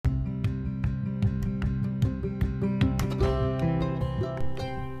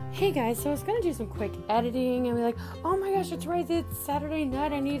Hey guys, so I was going to do some quick editing and be like, oh my gosh, it's right, it's Saturday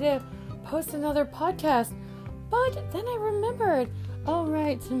night, I need to post another podcast. But then I remembered, oh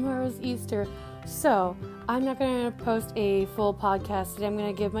right, tomorrow's Easter. So I'm not going to post a full podcast today. I'm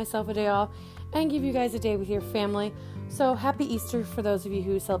going to give myself a day off and give you guys a day with your family. So happy Easter for those of you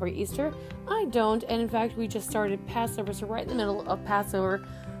who celebrate Easter. I don't, and in fact, we just started Passover, so right in the middle of Passover.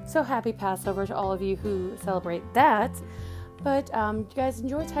 So happy Passover to all of you who celebrate that. But you guys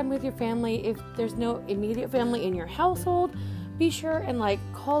enjoy time with your family. If there's no immediate family in your household, be sure and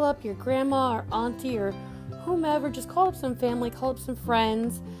call up your grandma or auntie or whomever. Just call up some family, call up some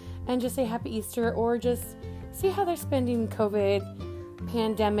friends, and just say happy Easter, or just see how they're spending COVID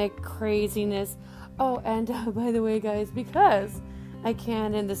pandemic craziness. Oh, and by the way, guys, because I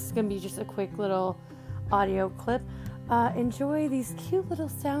can, and this is going to be just a quick little audio clip, enjoy these cute little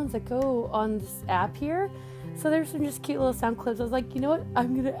sounds that go on this app here. So there's some just cute little sound clips. I was like, you know what?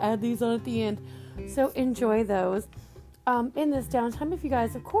 I'm going to add these on at the end. So enjoy those. In this downtime, if you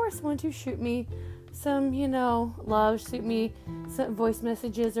guys, of course, want to shoot me some, love, shoot me some voice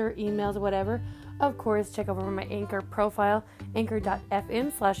messages or emails or whatever, of course, check over my Anchor profile,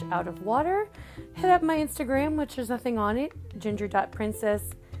 anchor.fm/outofwater. Hit up my Instagram, which there's nothing on it,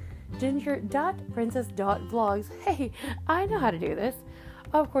 ginger.princess.vlogs. Hey, I know how to do this.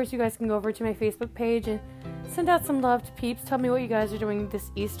 Of course, you guys can go over to my Facebook page and send out some love to peeps. Tell me what you guys are doing this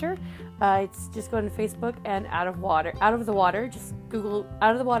Easter. It's just go to Facebook and Out of the Water. Just Google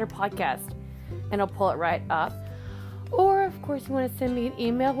Out of the Water podcast, and it'll pull it right up. Or, of course, you want to send me an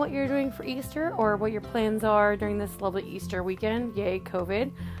email what you're doing for Easter or what your plans are during this lovely Easter weekend. Yay,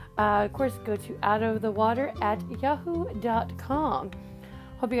 COVID. Of course, go to outofthewater@yahoo.com.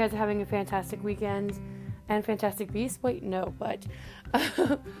 Hope you guys are having a fantastic weekend. And Fantastic Beasts? Wait, no, but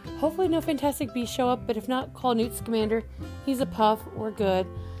hopefully no Fantastic Beasts show up, but if not, call Newt Scamander. He's a puff. We're good.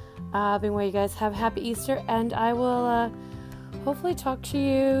 Anyway, you guys have a happy Easter, and I will hopefully talk to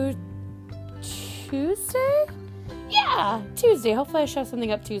you Tuesday? Yeah, Tuesday. Hopefully I show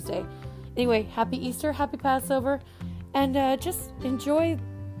something up Tuesday. Anyway, happy Easter, happy Passover, and just enjoy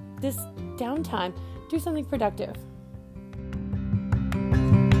this downtime. Do something productive.